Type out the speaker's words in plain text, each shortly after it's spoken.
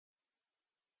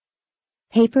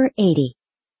Paper 80.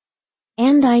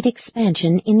 Andite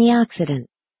Expansion in the Occident.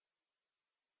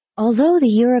 Although the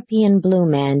European blue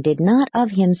man did not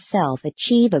of himself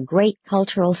achieve a great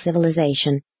cultural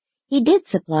civilization, he did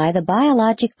supply the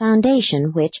biologic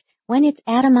foundation which, when its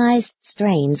atomized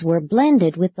strains were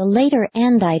blended with the later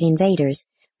Andite invaders,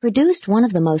 produced one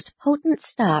of the most potent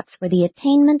stocks for the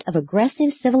attainment of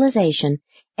aggressive civilization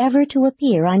ever to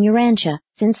appear on Urantia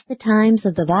since the times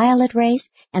of the Violet race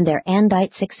and their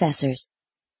Andite successors.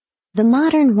 The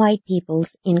modern white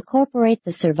peoples incorporate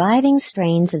the surviving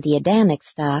strains of the Adamic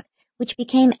stock, which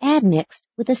became admixed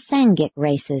with the Sangic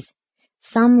races,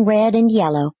 some red and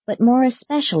yellow, but more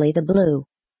especially the blue.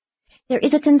 There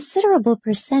is a considerable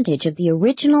percentage of the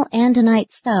original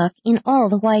Andinite stock in all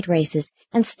the white races,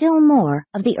 and still more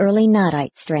of the early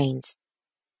Nodite strains.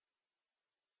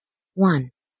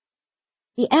 1.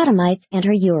 The Adamites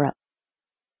enter Europe.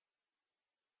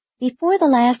 Before the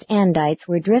last Andites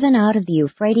were driven out of the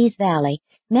Euphrates Valley,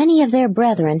 many of their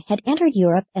brethren had entered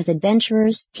Europe as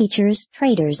adventurers, teachers,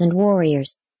 traders, and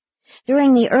warriors.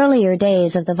 During the earlier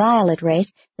days of the Violet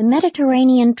race, the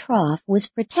Mediterranean trough was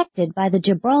protected by the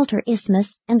Gibraltar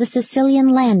Isthmus and the Sicilian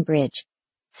land bridge.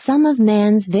 Some of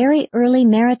man's very early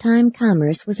maritime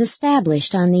commerce was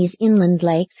established on these inland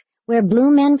lakes, where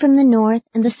blue men from the north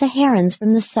and the Saharans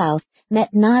from the south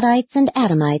met Nodites and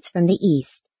Adamites from the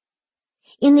east.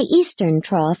 In the eastern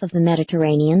trough of the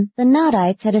Mediterranean, the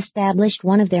Nodites had established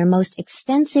one of their most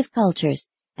extensive cultures,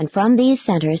 and from these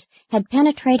centers had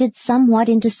penetrated somewhat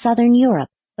into southern Europe,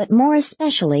 but more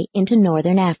especially into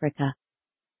northern Africa.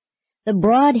 The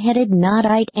broad-headed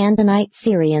Nodite Andinite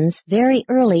Syrians very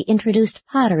early introduced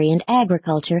pottery and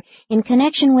agriculture in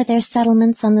connection with their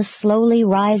settlements on the slowly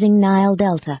rising Nile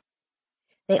Delta.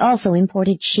 They also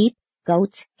imported sheep,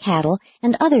 goats, cattle,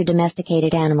 and other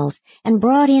domesticated animals, and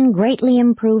brought in greatly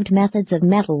improved methods of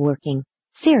metalworking,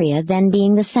 Syria then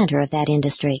being the center of that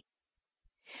industry.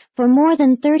 For more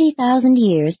than 30,000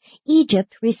 years,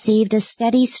 Egypt received a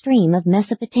steady stream of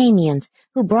Mesopotamians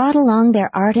who brought along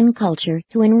their art and culture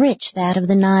to enrich that of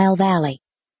the Nile Valley.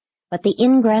 But the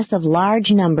ingress of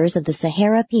large numbers of the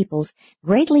Sahara peoples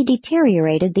greatly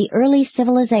deteriorated the early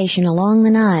civilization along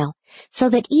the Nile, so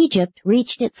that Egypt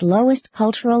reached its lowest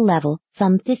cultural level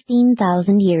some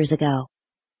 15,000 years ago.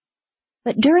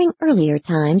 But during earlier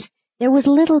times, there was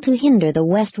little to hinder the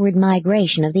westward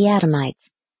migration of the Adamites.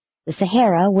 The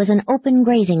Sahara was an open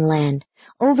grazing land,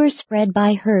 overspread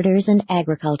by herders and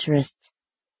agriculturists.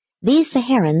 These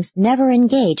Saharans never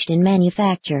engaged in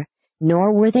manufacture,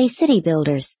 nor were they city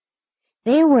builders.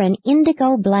 They were an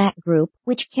indigo-black group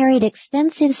which carried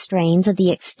extensive strains of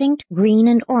the extinct green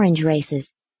and orange races,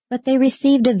 but they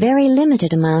received a very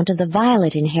limited amount of the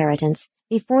violet inheritance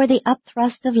before the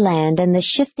upthrust of land and the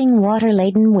shifting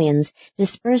water-laden winds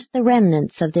dispersed the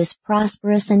remnants of this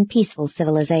prosperous and peaceful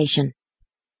civilization.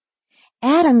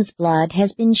 Adam's blood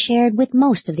has been shared with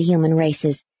most of the human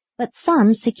races, but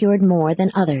some secured more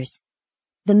than others.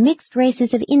 The mixed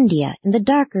races of India and the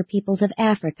darker peoples of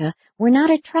Africa were not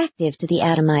attractive to the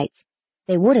Adamites.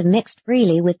 They would have mixed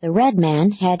freely with the red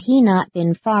man had he not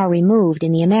been far removed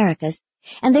in the Americas,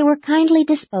 and they were kindly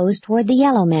disposed toward the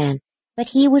yellow man, but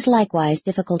he was likewise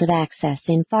difficult of access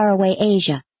in faraway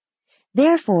Asia.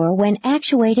 Therefore, when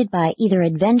actuated by either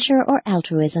adventure or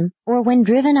altruism, or when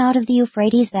driven out of the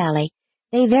Euphrates Valley,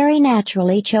 they very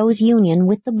naturally chose union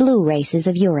with the blue races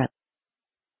of Europe.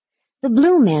 The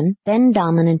blue men, then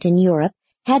dominant in Europe,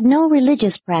 had no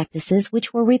religious practices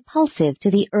which were repulsive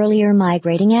to the earlier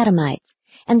migrating Adamites,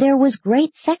 and there was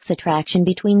great sex attraction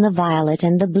between the violet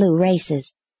and the blue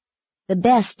races. The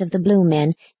best of the blue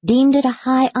men deemed it a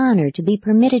high honor to be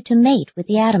permitted to mate with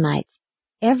the Adamites.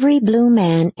 Every blue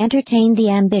man entertained the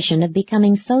ambition of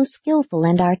becoming so skillful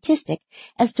and artistic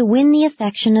as to win the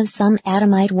affection of some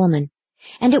Adamite woman,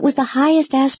 and it was the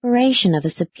highest aspiration of a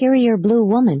superior blue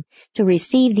woman to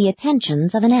receive the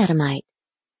attentions of an Adamite.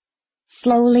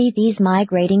 Slowly these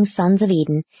migrating sons of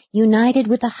Eden united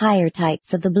with the higher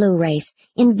types of the blue race,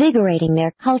 invigorating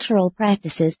their cultural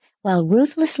practices while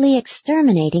ruthlessly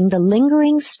exterminating the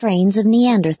lingering strains of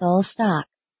Neanderthal stock.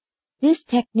 This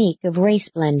technique of race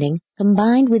blending,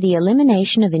 combined with the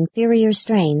elimination of inferior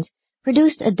strains,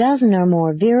 produced a dozen or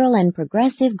more virile and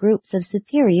progressive groups of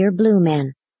superior blue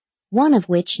men, one of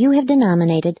which you have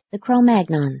denominated the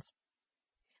Cro-Magnons.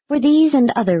 For these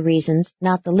and other reasons,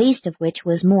 not the least of which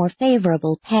was more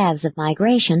favorable paths of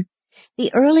migration,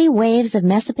 the early waves of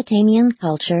Mesopotamian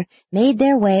culture made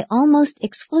their way almost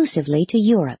exclusively to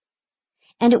Europe.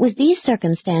 And it was these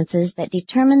circumstances that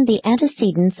determined the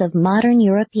antecedents of modern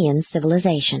European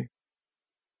civilization.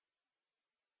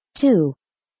 2.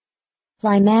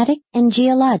 Climatic and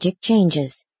geologic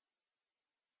changes.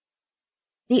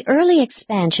 The early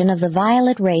expansion of the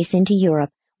violet race into Europe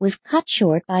was cut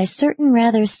short by certain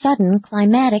rather sudden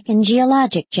climatic and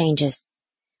geologic changes.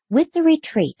 With the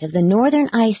retreat of the northern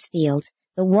ice fields,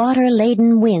 the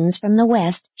water-laden winds from the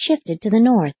west shifted to the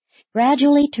north,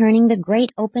 gradually turning the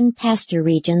great open pasture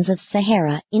regions of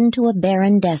Sahara into a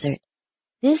barren desert.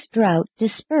 This drought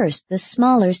dispersed the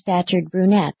smaller-statured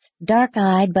brunettes,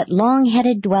 dark-eyed but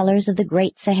long-headed dwellers of the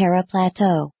Great Sahara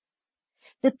Plateau.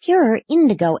 The purer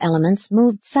indigo elements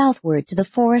moved southward to the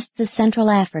forests of Central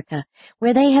Africa,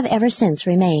 where they have ever since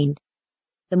remained.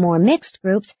 The more mixed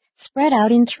groups spread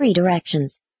out in three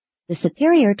directions. The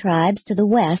superior tribes to the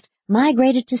west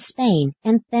migrated to Spain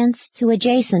and thence to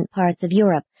adjacent parts of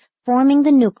Europe, forming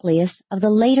the nucleus of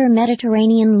the later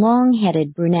Mediterranean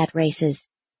long-headed brunette races.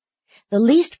 The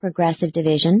least progressive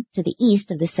division, to the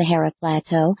east of the Sahara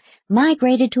Plateau,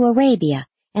 migrated to Arabia,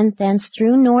 and thence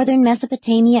through northern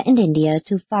Mesopotamia and India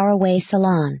to faraway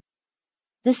Ceylon.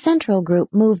 The central group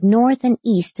moved north and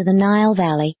east to the Nile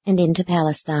Valley and into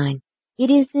Palestine. It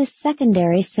is this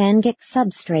secondary Sangic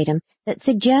substratum that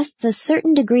suggests a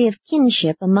certain degree of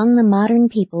kinship among the modern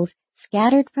peoples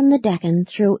scattered from the Deccan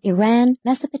through Iran,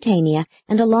 Mesopotamia,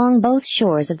 and along both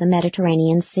shores of the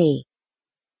Mediterranean Sea.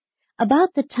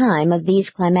 About the time of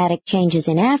these climatic changes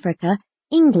in Africa,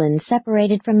 England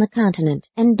separated from the continent,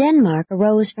 and Denmark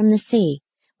arose from the sea,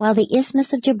 while the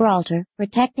Isthmus of Gibraltar,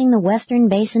 protecting the western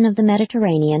basin of the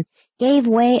Mediterranean, gave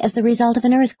way as the result of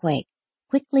an earthquake,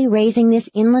 quickly raising this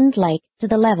inland lake to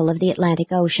the level of the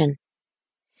Atlantic Ocean.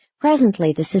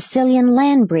 Presently the Sicilian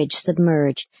land bridge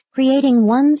submerged, creating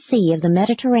one sea of the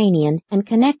Mediterranean and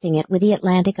connecting it with the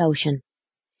Atlantic Ocean.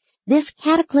 This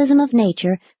cataclysm of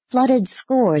nature flooded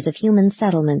scores of human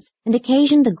settlements and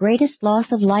occasioned the greatest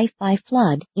loss of life by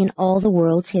flood in all the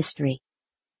world's history.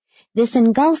 This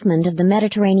engulfment of the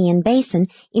Mediterranean basin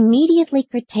immediately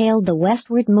curtailed the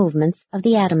westward movements of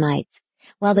the Adamites,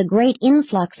 while the great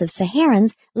influx of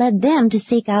Saharans led them to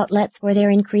seek outlets for their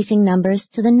increasing numbers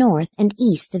to the north and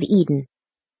east of Eden.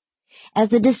 As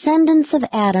the descendants of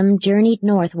Adam journeyed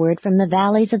northward from the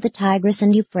valleys of the Tigris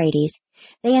and Euphrates,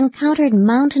 they encountered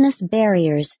mountainous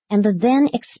barriers and the then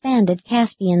expanded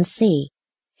Caspian Sea,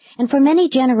 and for many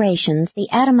generations the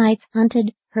Adamites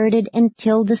hunted, herded, and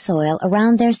tilled the soil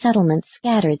around their settlements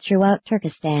scattered throughout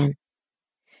Turkestan.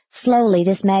 Slowly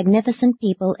this magnificent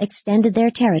people extended their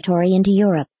territory into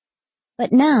Europe.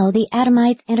 But now the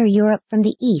Adamites enter Europe from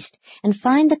the east and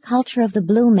find the culture of the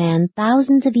blue man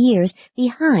thousands of years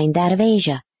behind that of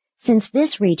Asia, since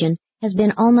this region has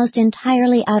been almost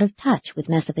entirely out of touch with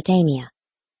Mesopotamia.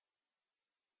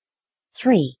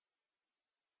 3.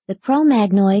 The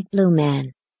Cro-Magnoid Blue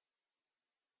Man.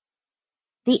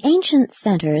 The ancient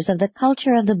centers of the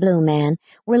culture of the blue man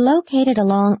were located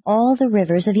along all the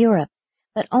rivers of Europe,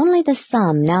 but only the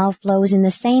Somme now flows in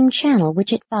the same channel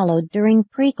which it followed during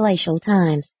pre-glacial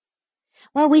times.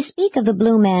 While we speak of the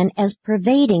blue man as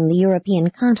pervading the European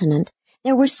continent,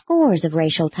 there were scores of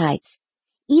racial types.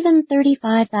 Even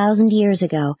 35,000 years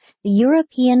ago, the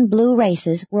European blue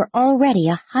races were already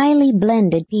a highly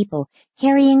blended people,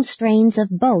 carrying strains of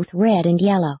both red and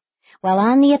yellow, while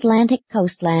on the Atlantic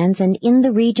coastlands and in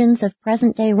the regions of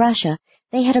present-day Russia,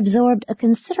 they had absorbed a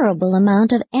considerable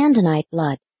amount of Andite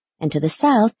blood, and to the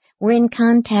south were in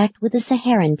contact with the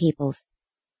Saharan peoples.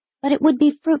 But it would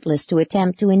be fruitless to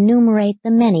attempt to enumerate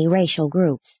the many racial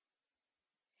groups.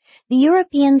 The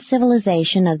European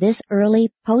civilization of this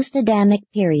early post-Adamic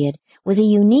period was a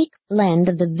unique blend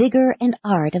of the vigor and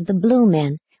art of the blue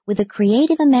men with the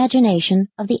creative imagination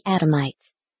of the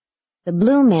Adamites. The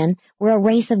blue men were a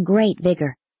race of great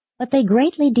vigor, but they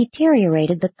greatly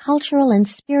deteriorated the cultural and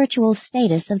spiritual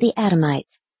status of the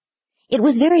Adamites. It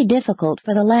was very difficult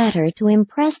for the latter to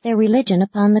impress their religion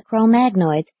upon the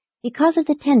Cro-Magnoids because of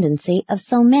the tendency of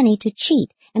so many to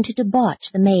cheat and to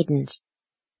debauch the maidens.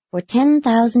 For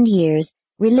 10,000 years,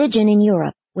 religion in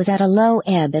Europe was at a low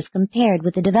ebb as compared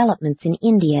with the developments in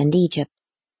India and Egypt.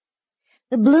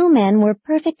 The blue men were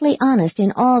perfectly honest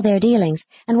in all their dealings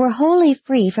and were wholly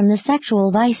free from the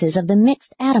sexual vices of the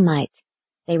mixed Adamites.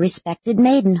 They respected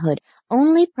maidenhood,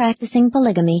 only practicing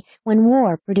polygamy when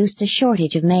war produced a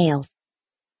shortage of males.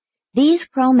 These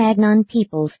Cro-Magnon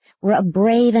peoples were a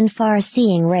brave and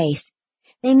far-seeing race.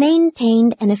 They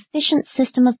maintained an efficient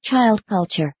system of child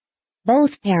culture.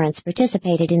 Both parents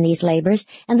participated in these labors,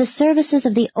 and the services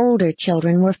of the older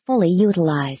children were fully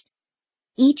utilized.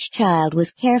 Each child was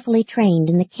carefully trained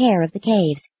in the care of the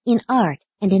caves, in art,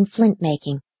 and in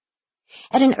flint-making.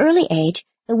 At an early age,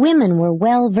 the women were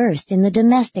well versed in the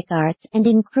domestic arts and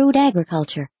in crude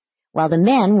agriculture, while the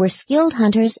men were skilled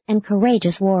hunters and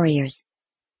courageous warriors.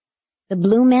 The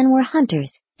blue men were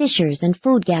hunters, fishers, and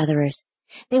food gatherers.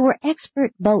 They were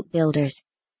expert boat builders.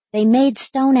 They made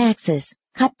stone axes,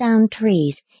 cut down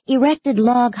trees, erected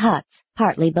log huts,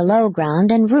 partly below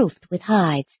ground and roofed with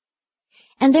hides.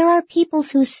 And there are peoples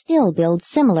who still build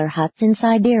similar huts in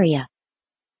Siberia.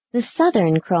 The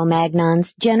southern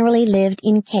Cro-Magnons generally lived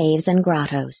in caves and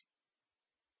grottos.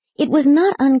 It was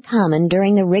not uncommon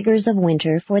during the rigors of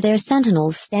winter for their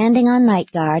sentinels standing on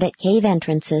night guard at cave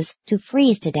entrances to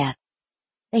freeze to death.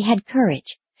 They had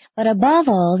courage, but above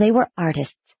all they were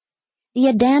artists. The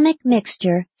Adamic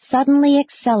mixture suddenly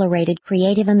accelerated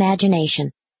creative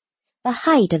imagination. The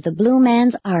height of the blue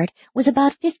man's art was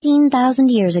about 15,000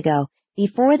 years ago,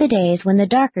 before the days when the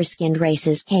darker-skinned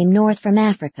races came north from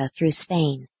Africa through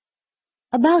Spain.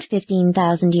 About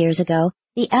 15,000 years ago,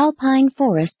 the alpine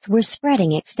forests were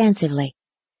spreading extensively.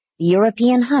 The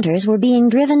European hunters were being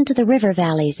driven to the river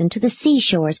valleys and to the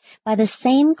seashores by the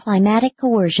same climatic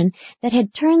coercion that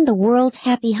had turned the world's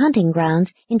happy hunting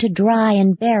grounds into dry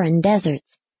and barren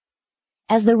deserts.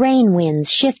 As the rain winds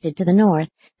shifted to the north,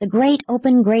 the great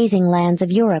open grazing lands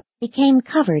of Europe became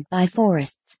covered by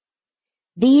forests.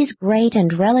 These great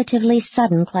and relatively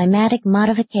sudden climatic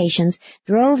modifications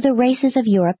drove the races of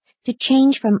Europe to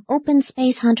change from open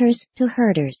space hunters to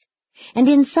herders, and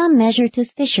in some measure to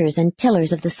fishers and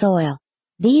tillers of the soil.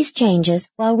 These changes,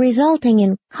 while resulting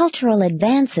in cultural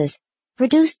advances,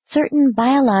 produced certain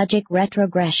biologic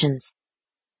retrogressions.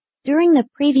 During the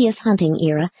previous hunting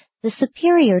era, the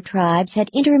superior tribes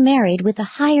had intermarried with the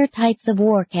higher types of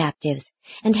war captives,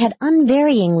 and had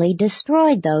unvaryingly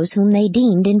destroyed those whom they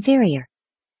deemed inferior.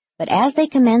 But as they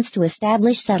commenced to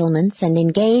establish settlements and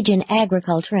engage in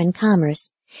agriculture and commerce,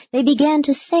 they began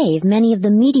to save many of the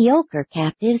mediocre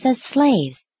captives as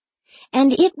slaves.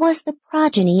 And it was the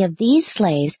progeny of these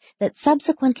slaves that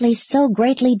subsequently so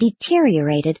greatly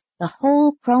deteriorated the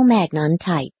whole Cro-Magnon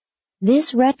type.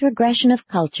 This retrogression of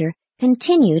culture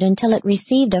continued until it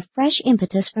received a fresh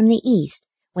impetus from the east,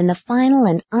 when the final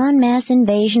and en masse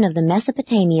invasion of the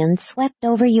Mesopotamians swept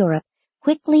over Europe,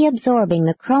 quickly absorbing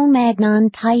the Cro-Magnon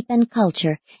type and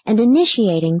culture and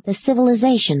initiating the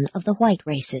civilization of the white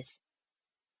races.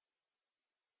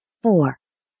 4.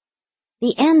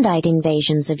 The Andite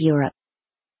invasions of Europe.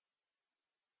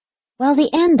 While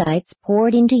the Andites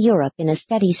poured into Europe in a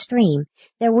steady stream,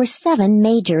 there were 7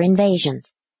 major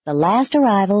invasions, the last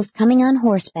arrivals coming on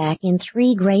horseback in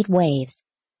 3 great waves.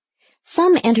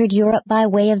 Some entered Europe by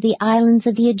way of the islands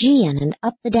of the Aegean and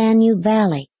up the Danube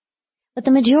Valley, but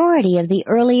the majority of the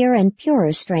earlier and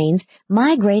purer strains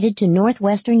migrated to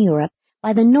northwestern Europe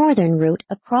by the northern route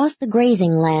across the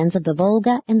grazing lands of the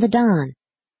Volga and the Don.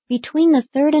 Between the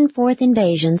 3rd and 4th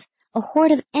invasions, a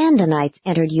horde of Andinites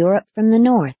entered Europe from the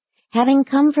north, having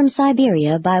come from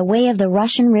Siberia by way of the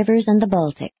Russian rivers and the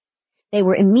Baltic. They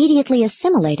were immediately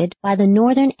assimilated by the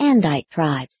northern Andite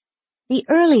tribes. The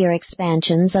earlier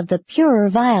expansions of the purer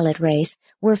violet race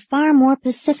were far more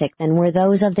pacific than were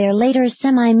those of their later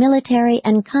semi-military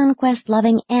and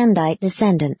conquest-loving Andite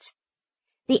descendants.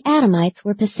 The Adamites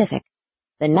were pacific.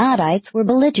 The Nadites were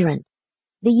belligerent.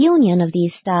 The union of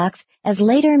these stocks, as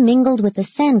later mingled with the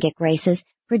Sangic races,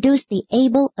 produced the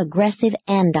able, aggressive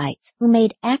Andites, who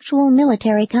made actual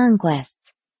military conquests.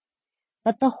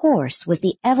 But the horse was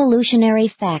the evolutionary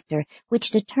factor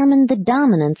which determined the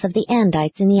dominance of the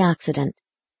Andites in the Occident.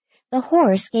 The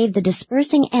horse gave the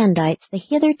dispersing Andites the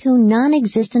hitherto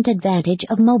non-existent advantage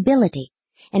of mobility,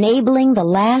 enabling the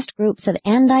last groups of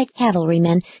Andite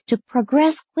cavalrymen to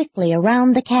progress quickly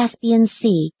around the Caspian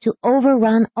Sea to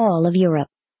overrun all of Europe.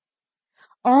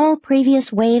 All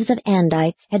previous waves of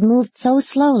Andites had moved so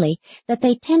slowly that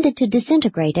they tended to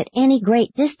disintegrate at any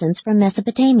great distance from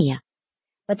Mesopotamia.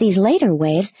 But these later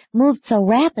waves moved so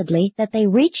rapidly that they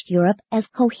reached Europe as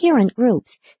coherent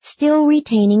groups, still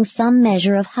retaining some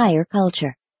measure of higher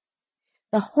culture.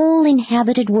 The whole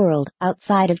inhabited world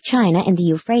outside of China and the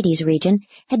Euphrates region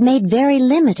had made very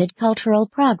limited cultural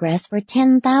progress for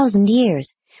 10,000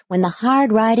 years, when the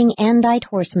hard-riding Andite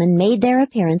horsemen made their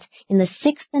appearance in the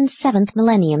 6th and 7th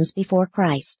millenniums before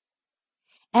Christ.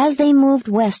 As they moved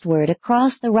westward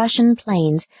across the Russian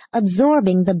plains,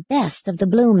 absorbing the best of the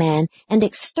blue man and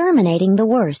exterminating the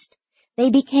worst, they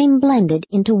became blended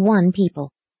into one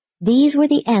people. These were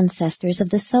the ancestors of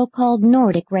the so-called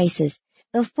Nordic races,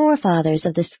 the forefathers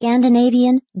of the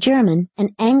Scandinavian, German,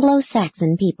 and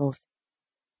Anglo-Saxon peoples.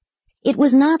 It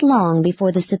was not long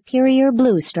before the superior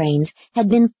blue strains had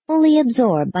been fully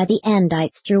absorbed by the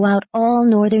Andites throughout all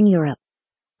northern Europe.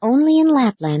 Only in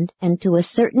Lapland, and to a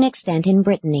certain extent in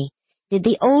Brittany, did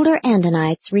the older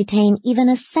Andinites retain even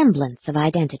a semblance of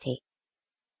identity.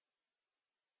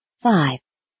 5.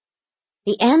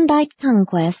 The Andite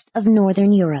conquest of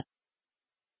northern Europe.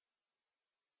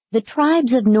 The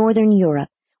tribes of northern Europe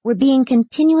were being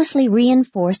continuously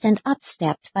reinforced and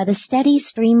upstepped by the steady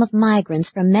stream of migrants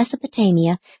from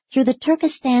Mesopotamia through the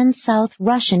Turkestan South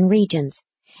Russian regions,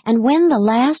 and when the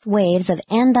last waves of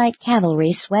Andite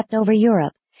cavalry swept over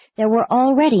Europe, there were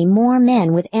already more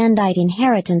men with Andite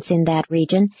inheritance in that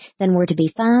region than were to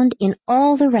be found in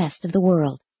all the rest of the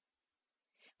world.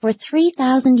 For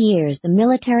 3,000 years the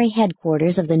military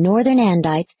headquarters of the northern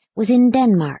Andites was in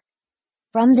Denmark.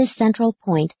 From this central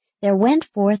point there went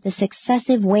forth the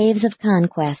successive waves of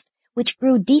conquest, which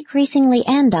grew decreasingly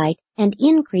Andite and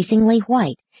increasingly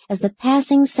white as the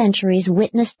passing centuries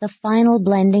witnessed the final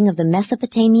blending of the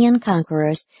Mesopotamian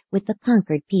conquerors with the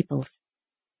conquered peoples.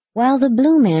 While the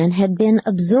blue man had been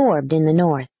absorbed in the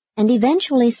north and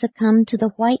eventually succumbed to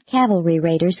the white cavalry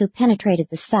raiders who penetrated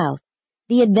the south,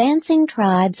 the advancing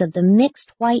tribes of the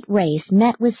mixed white race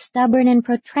met with stubborn and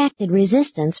protracted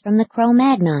resistance from the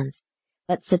Cro-Magnons,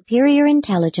 but superior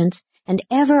intelligence and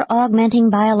ever-augmenting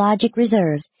biologic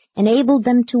reserves enabled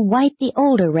them to wipe the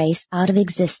older race out of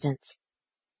existence.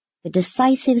 The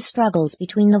decisive struggles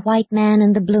between the white man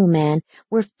and the blue man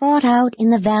were fought out in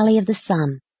the Valley of the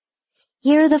Somme.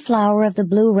 Here the flower of the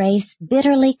blue race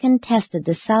bitterly contested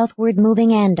the southward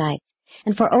moving Andites,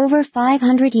 and for over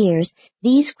 500 years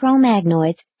these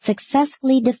Cro-Magnoids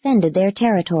successfully defended their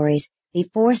territories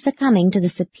before succumbing to the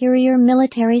superior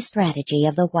military strategy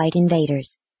of the white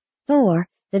invaders. Thor,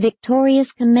 the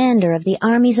victorious commander of the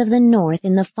armies of the north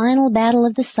in the final battle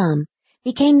of the Somme,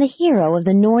 became the hero of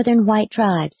the northern white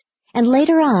tribes, and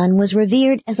later on was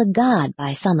revered as a god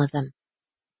by some of them.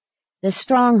 The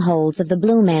strongholds of the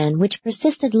blue man which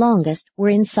persisted longest were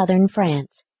in southern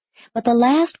France, but the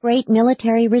last great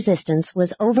military resistance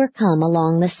was overcome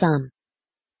along the Somme.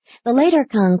 The later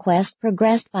conquest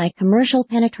progressed by commercial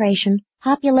penetration,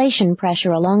 population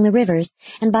pressure along the rivers,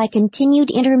 and by continued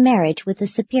intermarriage with the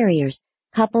superiors,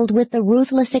 coupled with the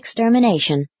ruthless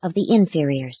extermination of the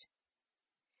inferiors.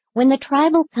 When the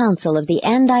tribal council of the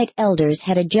Andite elders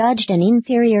had adjudged an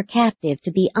inferior captive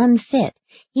to be unfit,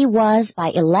 he was,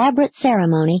 by elaborate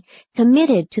ceremony,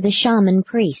 committed to the shaman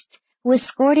priests, who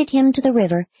escorted him to the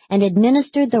river and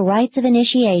administered the rites of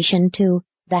initiation to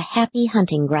the happy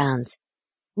hunting grounds,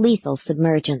 lethal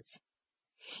submergence.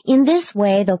 In this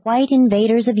way the white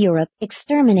invaders of Europe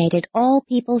exterminated all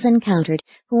peoples encountered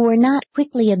who were not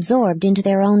quickly absorbed into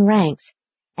their own ranks,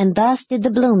 and thus did the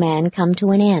blue man come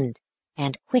to an end,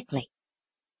 and quickly.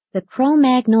 The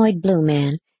Cro-Magnoid blue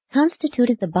man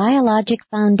constituted the biologic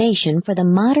foundation for the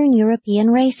modern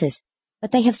European races,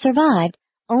 but they have survived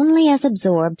only as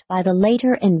absorbed by the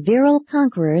later and virile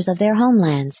conquerors of their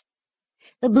homelands.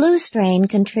 The blue strain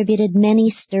contributed many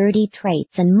sturdy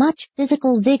traits and much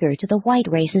physical vigor to the white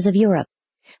races of Europe,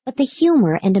 but the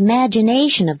humor and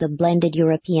imagination of the blended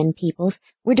European peoples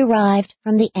were derived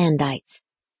from the Andites.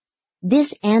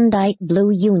 This Andite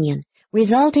blue union,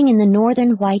 resulting in the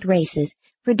northern white races,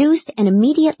 produced an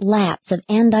immediate lapse of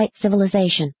Andite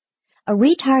civilization, a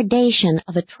retardation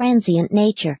of a transient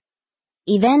nature.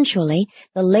 Eventually,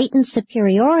 the latent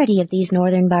superiority of these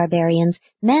northern barbarians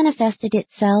manifested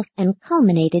itself and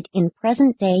culminated in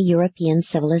present-day European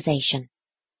civilization.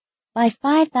 By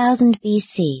 5000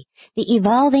 BC, the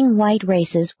evolving white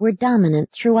races were dominant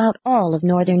throughout all of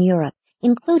northern Europe,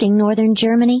 including northern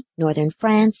Germany, northern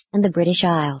France, and the British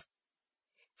Isles.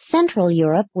 Central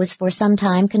Europe was for some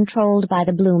time controlled by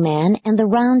the blue man and the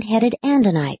round-headed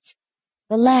Andinites.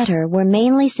 The latter were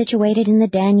mainly situated in the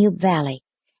Danube Valley,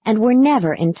 and were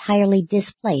never entirely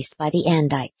displaced by the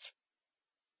Andites.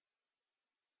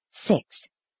 6.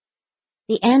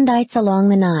 The Andites along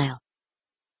the Nile.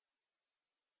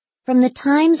 From the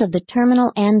times of the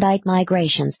terminal Andite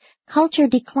migrations, culture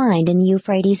declined in the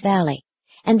Euphrates Valley,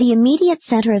 and the immediate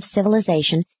center of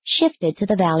civilization shifted to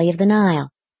the valley of the Nile.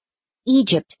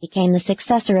 Egypt became the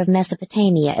successor of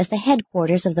Mesopotamia as the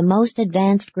headquarters of the most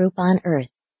advanced group on earth.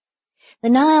 The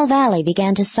Nile Valley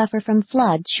began to suffer from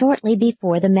floods shortly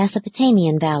before the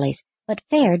Mesopotamian valleys, but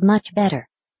fared much better.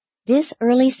 This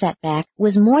early setback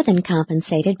was more than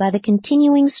compensated by the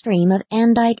continuing stream of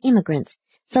Andite immigrants,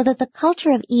 so that the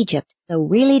culture of Egypt, though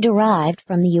really derived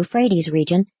from the Euphrates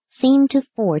region, seemed to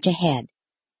forge ahead.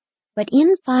 But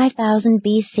in 5000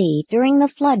 BC, during the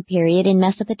flood period in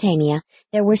Mesopotamia,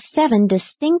 there were 7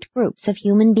 distinct groups of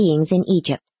human beings in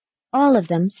Egypt. All of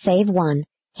them, save one,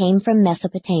 came from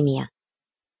Mesopotamia.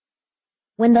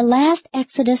 When the last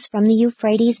exodus from the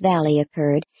Euphrates Valley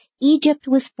occurred, Egypt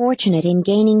was fortunate in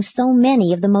gaining so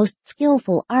many of the most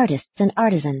skillful artists and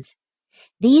artisans.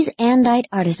 These Andite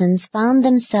artisans found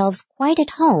themselves quite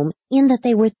at home in that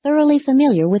they were thoroughly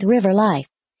familiar with river life,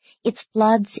 its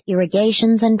floods,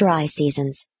 irrigations, and dry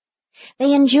seasons.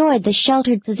 They enjoyed the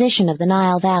sheltered position of the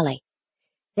Nile Valley.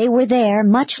 They were there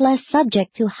much less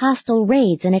subject to hostile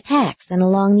raids and attacks than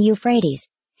along the Euphrates,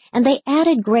 and they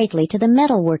added greatly to the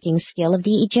metalworking skill of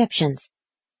the Egyptians.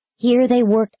 Here they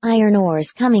worked iron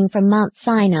ores coming from Mount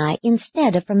Sinai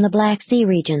instead of from the Black Sea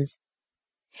regions.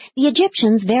 The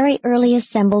Egyptians very early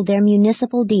assembled their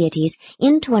municipal deities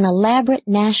into an elaborate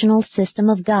national system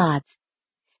of gods.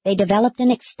 They developed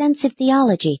an extensive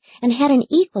theology and had an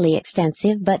equally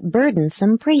extensive but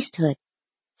burdensome priesthood.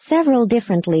 Several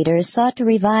different leaders sought to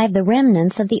revive the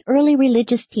remnants of the early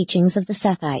religious teachings of the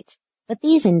Sethites, but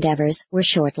these endeavors were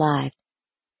short-lived.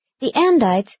 The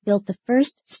Andites built the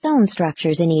first stone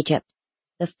structures in Egypt.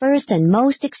 The first and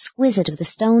most exquisite of the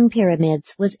stone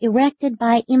pyramids was erected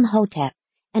by Imhotep,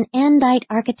 an Andite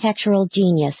architectural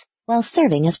genius, while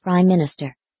serving as prime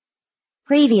minister.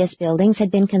 Previous buildings had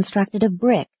been constructed of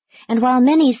brick, and while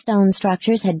many stone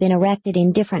structures had been erected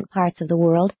in different parts of the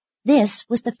world, this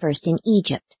was the first in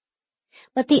Egypt.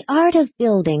 But the art of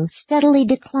building steadily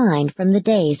declined from the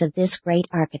days of this great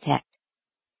architect.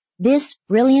 This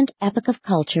brilliant epoch of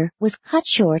culture was cut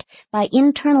short by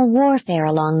internal warfare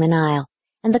along the Nile,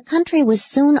 and the country was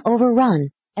soon overrun,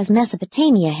 as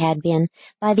Mesopotamia had been,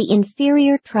 by the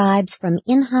inferior tribes from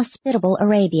inhospitable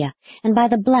Arabia and by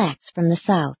the blacks from the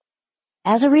south.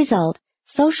 As a result,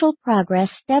 social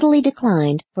progress steadily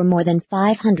declined for more than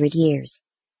 500 years.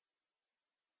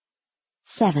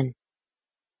 7.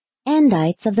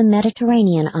 Andites of the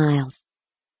Mediterranean Isles.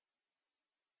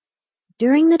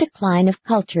 During the decline of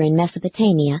culture in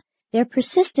Mesopotamia, there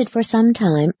persisted for some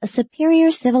time a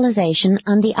superior civilization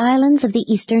on the islands of the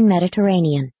eastern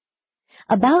Mediterranean.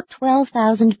 About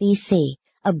 12,000 B.C.,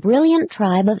 a brilliant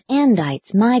tribe of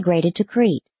Andites migrated to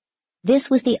Crete. This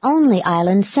was the only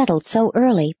island settled so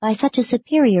early by such a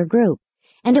superior group,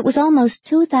 and it was almost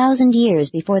 2,000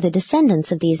 years before the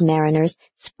descendants of these mariners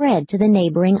spread to the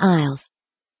neighboring isles.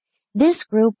 This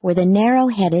group were the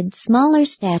narrow-headed,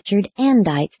 smaller-statured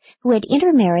Andites who had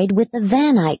intermarried with the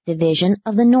Vanite division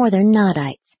of the northern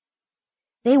Nadites.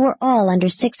 They were all under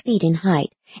 6 feet in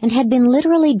height and had been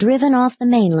literally driven off the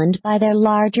mainland by their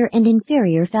larger and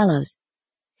inferior fellows.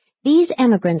 These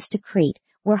emigrants to Crete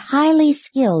were highly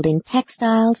skilled in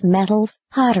textiles, metals,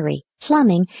 pottery,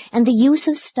 plumbing, and the use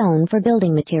of stone for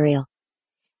building material.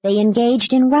 They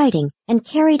engaged in writing and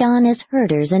carried on as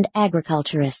herders and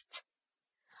agriculturists.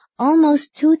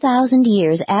 Almost 2,000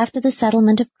 years after the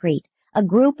settlement of Crete, a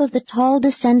group of the tall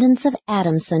descendants of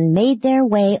Adamson made their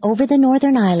way over the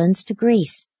northern islands to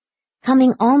Greece,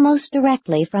 coming almost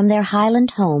directly from their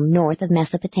highland home north of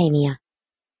Mesopotamia.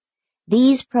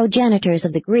 These progenitors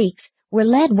of the Greeks were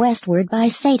led westward by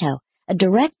Sato, a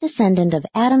direct descendant of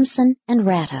Adamson and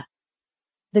Rata.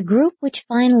 The group which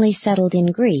finally settled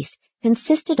in Greece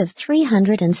consisted of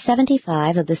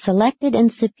 375 of the selected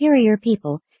and superior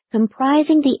people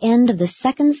comprising the end of the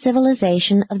second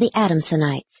civilization of the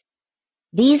Adamsonites.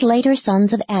 These later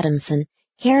sons of Adamson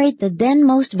carried the then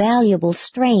most valuable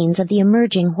strains of the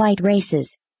emerging white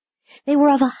races. They were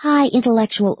of a high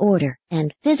intellectual order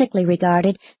and physically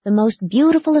regarded the most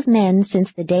beautiful of men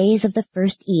since the days of the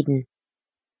first Eden.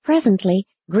 Presently,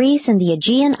 Greece and the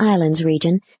Aegean Islands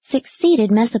region succeeded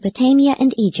Mesopotamia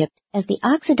and Egypt as the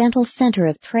occidental center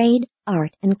of trade,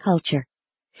 art, and culture.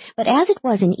 But as it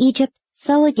was in Egypt,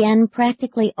 so again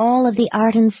practically all of the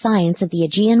art and science of the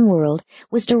Aegean world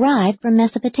was derived from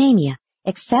Mesopotamia,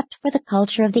 except for the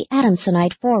culture of the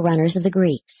Adamsonite forerunners of the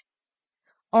Greeks.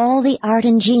 All the art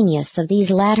and genius of these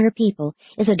latter people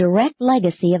is a direct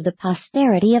legacy of the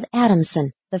posterity of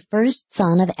Adamson, the first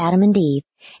son of Adam and Eve,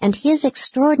 and his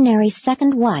extraordinary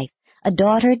second wife, a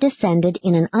daughter descended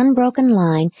in an unbroken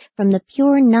line from the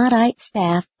pure Nadite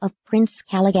staff of Prince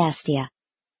Caligastia.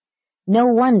 No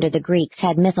wonder the Greeks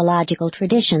had mythological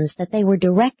traditions that they were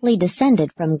directly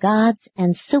descended from gods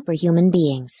and superhuman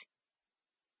beings.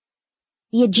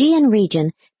 The Aegean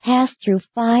region passed through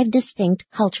 5 distinct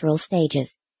cultural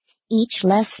stages, each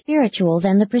less spiritual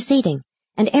than the preceding,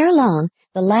 and ere long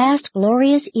the last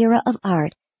glorious era of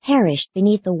art perished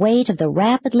beneath the weight of the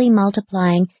rapidly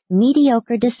multiplying,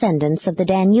 mediocre descendants of the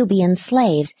Danubian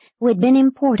slaves who had been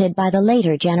imported by the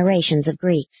later generations of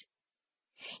Greeks.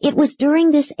 It was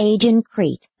during this age in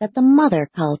Crete that the mother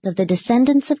cult of the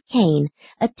descendants of Cain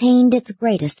attained its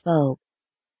greatest vogue.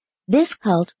 This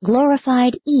cult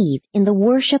glorified Eve in the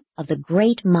worship of the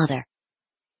Great Mother.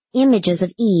 Images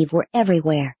of Eve were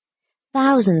everywhere.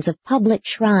 Thousands of public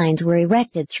shrines were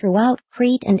erected throughout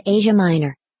Crete and Asia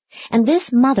Minor, and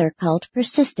this mother cult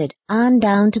persisted on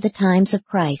down to the times of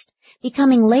Christ,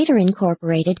 becoming later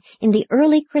incorporated in the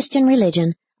early Christian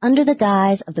religion under the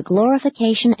guise of the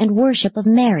glorification and worship of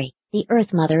Mary, the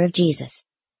Earth Mother of Jesus.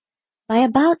 By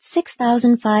about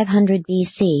 6,500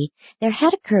 BC, there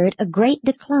had occurred a great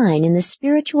decline in the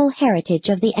spiritual heritage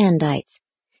of the Andites.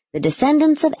 The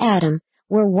descendants of Adam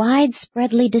were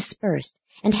widespreadly dispersed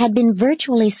and had been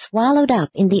virtually swallowed up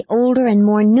in the older and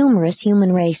more numerous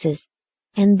human races.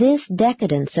 And this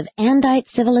decadence of Andite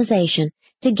civilization,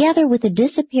 together with the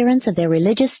disappearance of their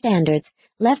religious standards,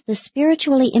 left the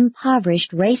spiritually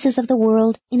impoverished races of the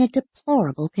world in a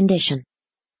deplorable condition.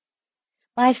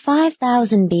 By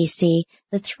 5000 BC,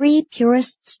 the three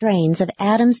purest strains of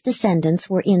Adam's descendants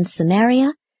were in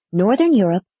Samaria, northern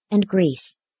Europe, and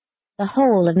Greece. The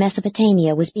whole of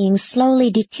Mesopotamia was being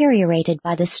slowly deteriorated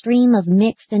by the stream of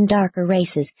mixed and darker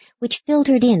races which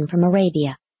filtered in from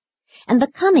Arabia. And the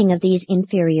coming of these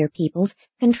inferior peoples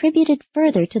contributed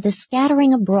further to the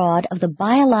scattering abroad of the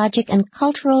biologic and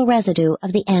cultural residue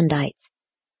of the Andites.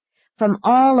 From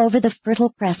all over the Fertile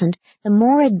Crescent, the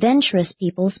more adventurous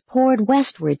peoples poured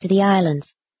westward to the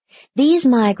islands. These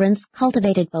migrants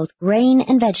cultivated both grain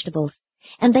and vegetables,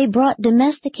 and they brought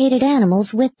domesticated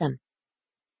animals with them.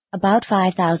 About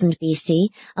 5000 BC,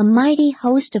 a mighty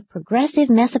host of progressive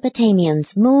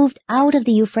Mesopotamians moved out of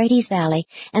the Euphrates Valley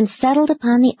and settled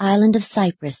upon the island of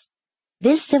Cyprus.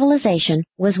 This civilization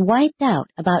was wiped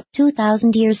out about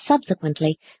 2,000 years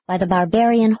subsequently by the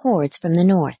barbarian hordes from the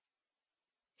north.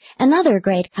 Another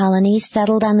great colony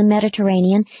settled on the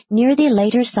Mediterranean near the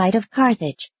later site of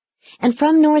Carthage, and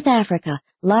from North Africa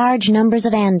large numbers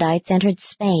of Andites entered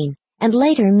Spain, and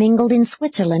later mingled in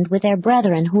Switzerland with their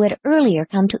brethren who had earlier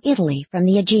come to Italy from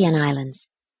the Aegean islands.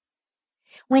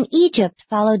 When Egypt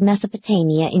followed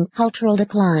Mesopotamia in cultural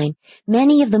decline,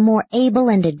 many of the more able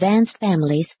and advanced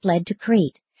families fled to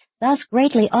Crete, thus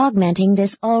greatly augmenting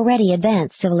this already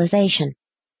advanced civilization.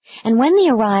 And when the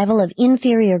arrival of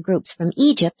inferior groups from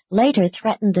Egypt later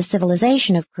threatened the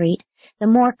civilization of Crete, the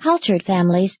more cultured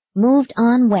families moved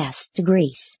on west to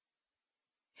Greece.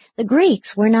 The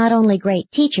Greeks were not only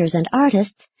great teachers and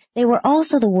artists, they were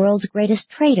also the world's greatest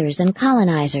traders and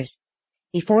colonizers.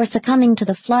 Before succumbing to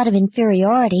the flood of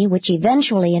inferiority which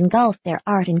eventually engulfed their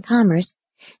art and commerce,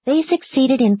 they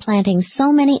succeeded in planting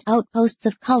so many outposts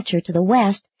of culture to the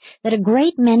west that a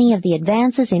great many of the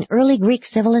advances in early Greek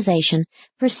civilization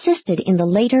persisted in the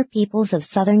later peoples of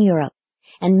southern Europe,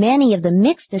 and many of the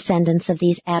mixed descendants of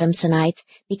these Adamsonites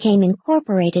became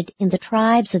incorporated in the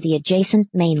tribes of the adjacent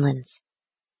mainlands.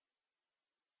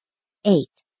 8.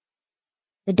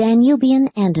 The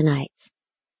Danubian Andinites.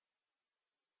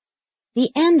 The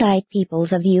Andite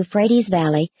peoples of the Euphrates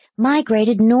Valley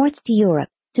migrated north to Europe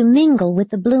to mingle with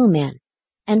the Blue Men,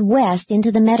 and west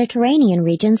into the Mediterranean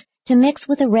regions to mix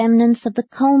with the remnants of the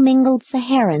commingled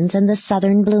Saharans and the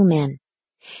southern Blue Men.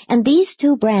 And these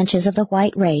two branches of the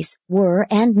white race were,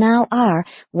 and now are,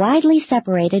 widely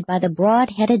separated by the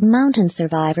broad-headed mountain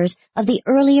survivors of the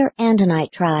earlier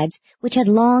Andinite tribes which had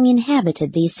long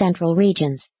inhabited these central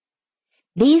regions.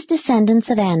 These descendants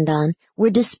of Andon were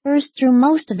dispersed through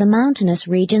most of the mountainous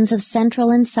regions of central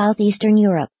and southeastern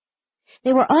Europe.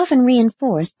 They were often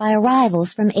reinforced by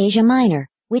arrivals from Asia Minor,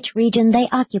 which region they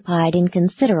occupied in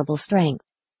considerable strength.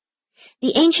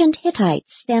 The ancient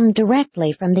Hittites stemmed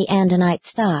directly from the Andinite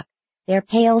stock. Their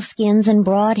pale skins and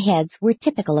broad heads were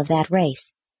typical of that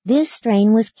race. This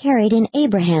strain was carried in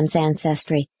Abraham's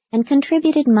ancestry and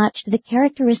contributed much to the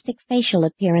characteristic facial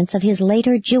appearance of his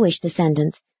later Jewish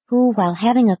descendants, who, while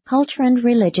having a culture and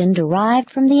religion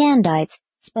derived from the Andites,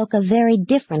 spoke a very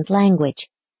different language.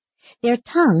 Their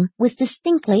tongue was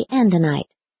distinctly Andinite.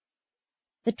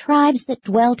 The tribes that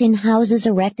dwelt in houses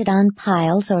erected on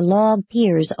piles or log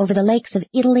piers over the lakes of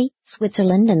Italy,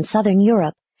 Switzerland, and southern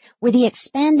Europe were the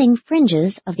expanding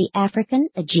fringes of the African,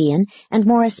 Aegean, and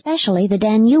more especially the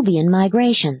Danubian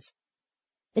migrations.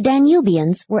 The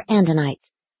Danubians were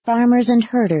Andinites, farmers and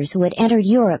herders who had entered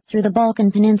Europe through the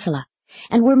Balkan Peninsula,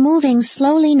 and were moving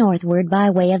slowly northward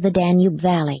by way of the Danube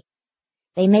Valley.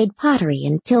 They made pottery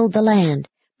and tilled the land,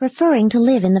 preferring to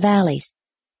live in the valleys.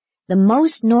 The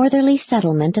most northerly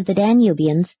settlement of the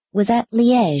Danubians was at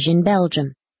Liège in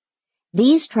Belgium.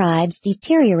 These tribes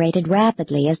deteriorated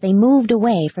rapidly as they moved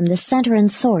away from the center and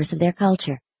source of their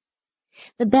culture.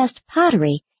 The best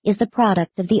pottery is the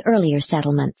product of the earlier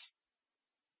settlements.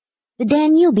 The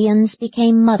Danubians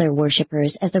became mother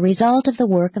worshippers as the result of the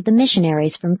work of the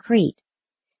missionaries from Crete.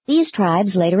 These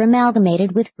tribes later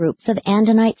amalgamated with groups of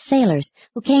Andinite sailors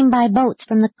who came by boats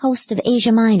from the coast of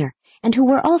Asia Minor and who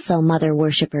were also mother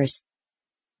worshippers.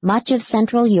 Much of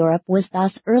Central Europe was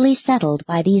thus early settled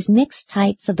by these mixed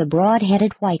types of the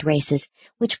broad-headed white races,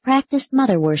 which practiced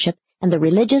mother worship and the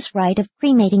religious rite of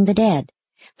cremating the dead,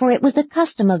 for it was the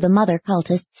custom of the mother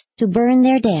cultists to burn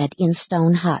their dead in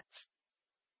stone huts.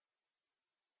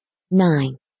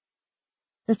 9.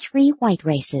 the three white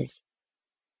races.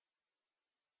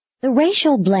 The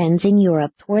racial blends in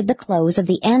Europe toward the close of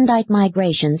the Andite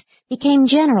migrations became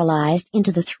generalized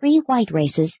into the three white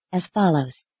races as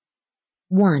follows.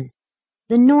 1.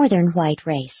 The Northern White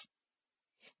Race.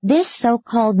 This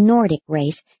so-called Nordic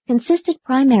race consisted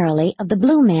primarily of the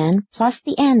blue man plus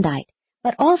the Andite,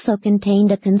 but also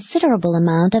contained a considerable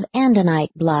amount of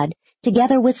Andinite blood,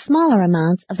 together with smaller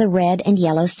amounts of the red and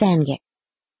yellow Sangik.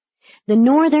 The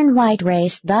Northern White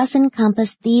Race thus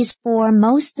encompassed these four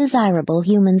most desirable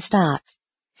human stocks,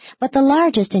 but the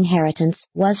largest inheritance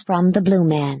was from the blue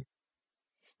man.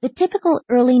 The typical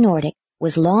early Nordic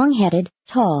was long-headed,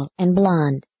 tall, and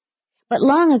blond. But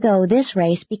long ago this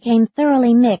race became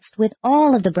thoroughly mixed with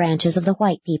all of the branches of the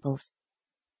white peoples.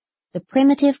 The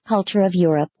primitive culture of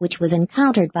Europe, which was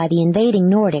encountered by the invading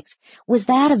Nordics, was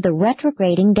that of the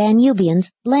retrograding Danubians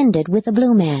blended with the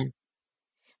blue man.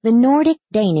 The Nordic,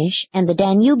 Danish, and the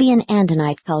Danubian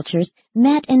Andinite cultures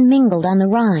met and mingled on the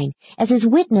Rhine, as is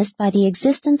witnessed by the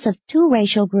existence of two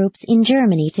racial groups in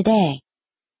Germany today.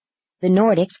 The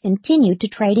Nordics continued to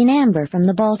trade in amber from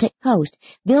the Baltic coast,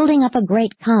 building up a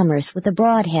great commerce with the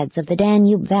broadheads of the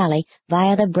Danube Valley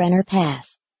via the Brenner Pass.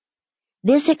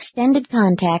 This extended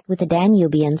contact with the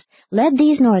Danubians led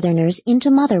these northerners into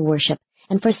mother worship,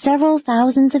 and for several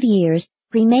thousands of years,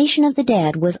 cremation of the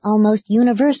dead was almost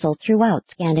universal throughout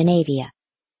Scandinavia.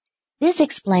 This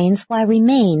explains why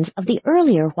remains of the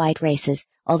earlier white races,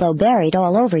 although buried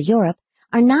all over Europe,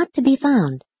 are not to be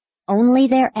found, only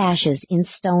their ashes in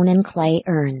stone and clay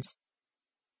urns.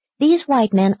 These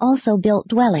white men also built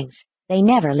dwellings. They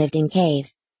never lived in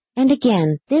caves. And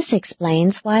again, this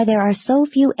explains why there are so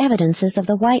few evidences of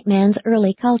the white man's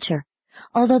early culture,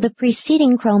 although the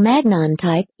preceding Cro-Magnon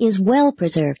type is well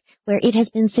preserved, where it has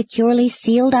been securely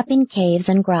sealed up in caves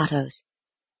and grottos.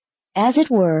 As it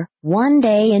were, one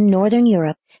day in northern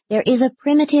Europe, there is a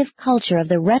primitive culture of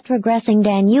the retrogressing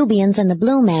Danubians and the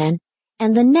blue man,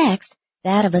 and the next,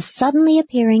 that of a suddenly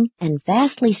appearing and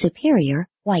vastly superior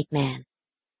white man.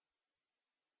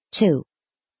 2.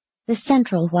 The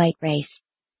Central White Race.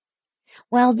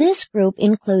 While this group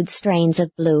includes strains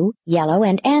of blue, yellow,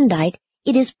 and Andite,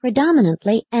 it is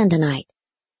predominantly Andinite.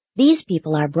 These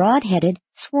people are broad-headed,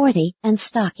 swarthy, and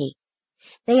stocky.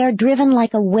 They are driven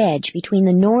like a wedge between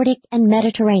the Nordic and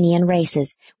Mediterranean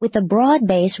races, with the broad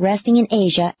base resting in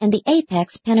Asia and the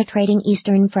apex penetrating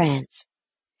eastern France.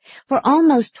 For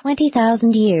almost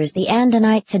 20,000 years, the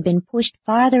Andinites had been pushed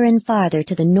farther and farther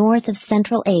to the north of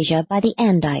Central Asia by the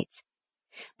Andites.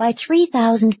 By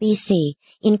 3000 BC,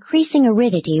 increasing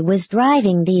aridity was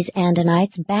driving these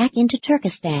Andinites back into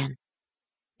Turkestan.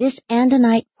 This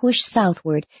Andinite push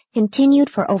southward continued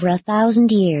for over 1,000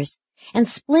 years, and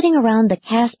splitting around the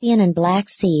Caspian and Black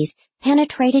Seas,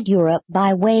 penetrated Europe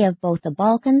by way of both the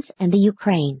Balkans and the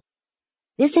Ukraine.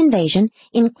 This invasion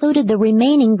included the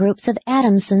remaining groups of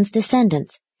Adamson's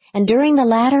descendants, and during the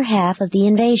latter half of the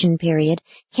invasion period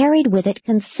carried with it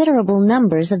considerable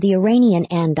numbers of the Iranian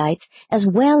Andites as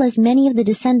well as many of the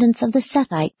descendants of the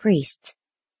Sethite priests.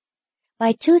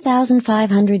 By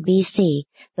 2500 BC,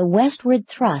 the westward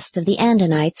thrust of the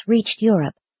Andinites reached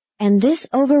Europe, and this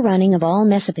overrunning of all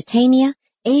Mesopotamia,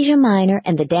 Asia Minor,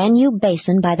 and the Danube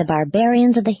basin by the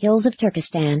barbarians of the hills of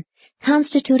Turkestan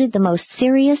constituted the most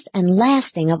serious and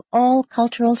lasting of all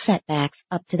cultural setbacks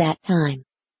up to that time.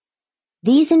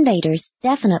 These invaders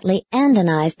definitely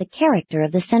Andinized the character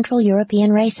of the Central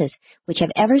European races, which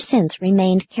have ever since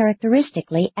remained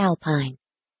characteristically alpine.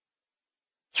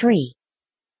 3.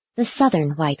 The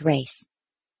Southern White Race.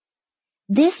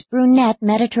 This brunette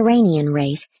Mediterranean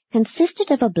race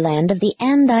consisted of a blend of the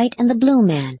Andite and the blue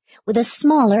man, with a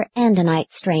smaller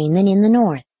Andinite strain than in the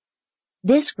north.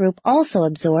 This group also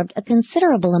absorbed a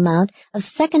considerable amount of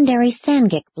secondary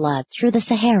Sangik blood through the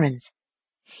Saharans.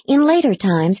 In later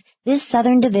times, this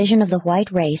southern division of the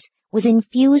white race was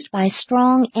infused by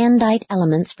strong Andite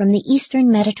elements from the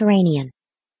eastern Mediterranean.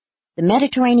 The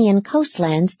Mediterranean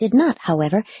coastlands did not,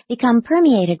 however, become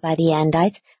permeated by the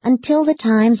Andites until the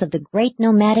times of the great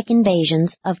nomadic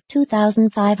invasions of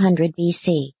 2500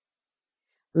 BC.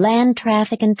 Land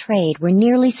traffic and trade were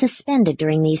nearly suspended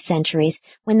during these centuries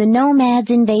when the nomads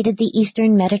invaded the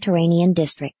eastern Mediterranean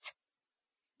districts.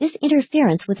 This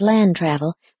interference with land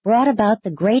travel brought about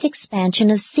the great expansion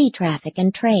of sea traffic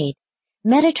and trade.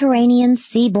 Mediterranean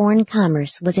seaborne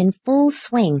commerce was in full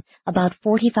swing about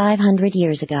 4,500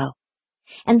 years ago,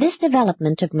 and this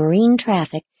development of marine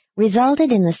traffic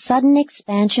resulted in the sudden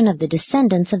expansion of the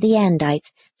descendants of the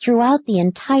Andites throughout the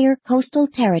entire coastal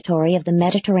territory of the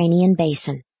Mediterranean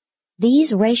basin.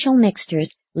 These racial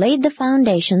mixtures laid the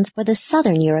foundations for the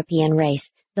Southern European race,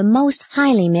 the most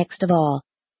highly mixed of all.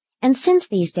 And since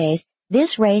these days,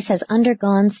 This race has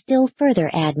undergone still further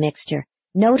admixture,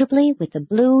 notably with the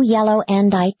blue-yellow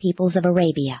Andite peoples of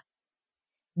Arabia.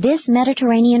 This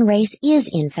Mediterranean race is,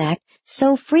 in fact,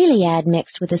 so freely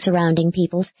admixed with the surrounding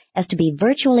peoples as to be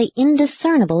virtually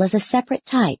indiscernible as a separate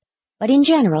type, but in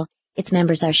general, its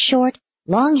members are short,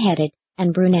 long-headed,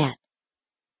 and brunette.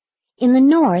 In the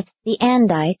north, the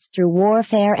Andites, through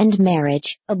warfare and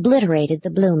marriage, obliterated the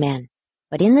blue men,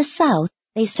 but in the south,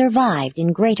 they survived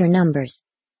in greater numbers.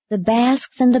 The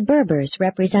Basques and the Berbers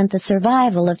represent the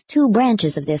survival of two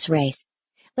branches of this race,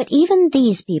 but even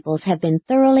these peoples have been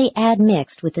thoroughly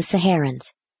admixed with the Saharans.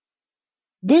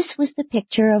 This was the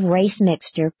picture of race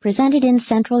mixture presented in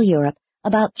Central Europe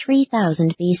about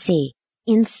 3000 BC.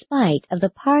 In spite of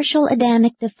the partial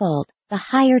Adamic default, the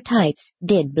higher types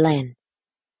did blend.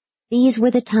 These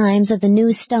were the times of the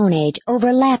New Stone Age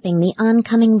overlapping the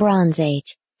oncoming Bronze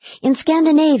Age. In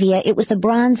Scandinavia, it was the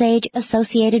Bronze Age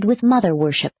associated with mother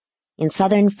worship. In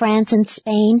southern France and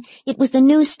Spain, it was the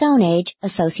New Stone Age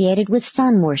associated with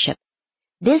sun worship.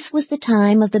 This was the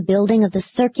time of the building of the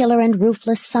circular and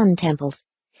roofless sun temples.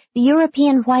 The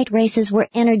European white races were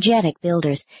energetic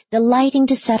builders, delighting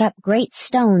to set up great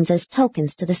stones as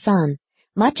tokens to the sun,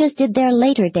 much as did their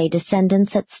later-day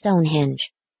descendants at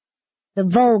Stonehenge. The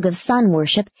vogue of sun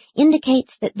worship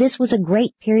indicates that this was a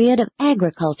great period of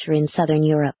agriculture in southern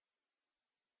Europe.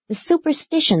 The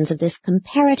superstitions of this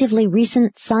comparatively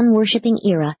recent sun-worshipping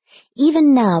era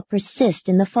even now persist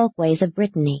in the folkways of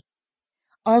Brittany.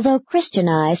 Although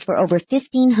Christianized for over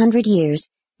 1,500 years,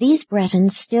 these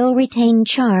Bretons still retain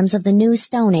charms of the New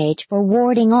Stone Age for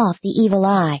warding off the evil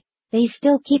eye. They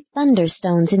still keep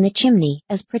thunderstones in the chimney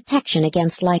as protection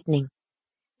against lightning.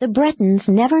 The Bretons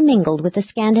never mingled with the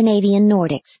Scandinavian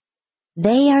Nordics.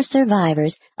 They are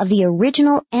survivors of the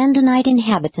original Andinite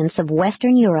inhabitants of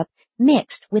Western Europe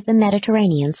mixed with the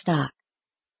Mediterranean stock.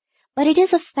 But it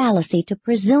is a fallacy to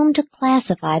presume to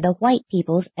classify the white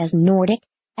peoples as Nordic,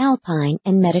 Alpine,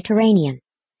 and Mediterranean.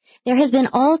 There has been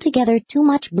altogether too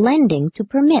much blending to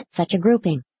permit such a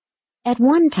grouping. At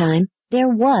one time, there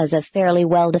was a fairly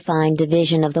well-defined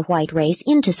division of the white race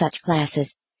into such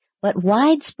classes, but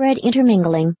widespread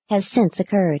intermingling has since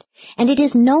occurred, and it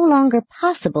is no longer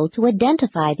possible to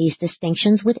identify these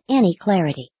distinctions with any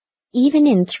clarity. Even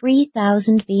in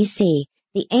 3000 BC,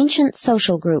 the ancient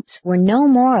social groups were no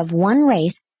more of one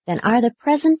race than are the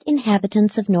present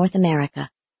inhabitants of North America.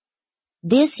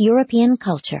 This European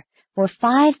culture, for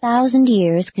 5,000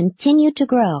 years, continued to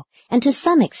grow and to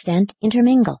some extent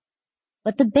intermingle.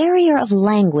 But the barrier of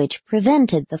language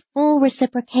prevented the full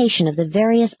reciprocation of the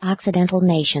various Occidental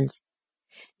nations.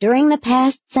 During the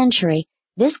past century,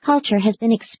 this culture has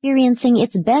been experiencing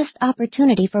its best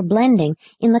opportunity for blending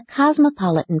in the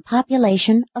cosmopolitan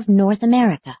population of North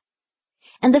America.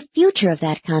 And the future of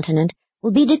that continent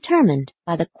will be determined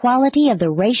by the quality of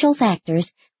the racial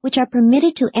factors which are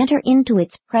permitted to enter into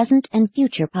its present and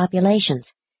future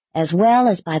populations, as well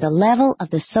as by the level of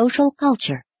the social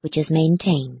culture which is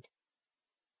maintained.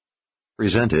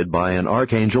 Presented by an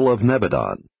Archangel of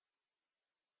Nebadon.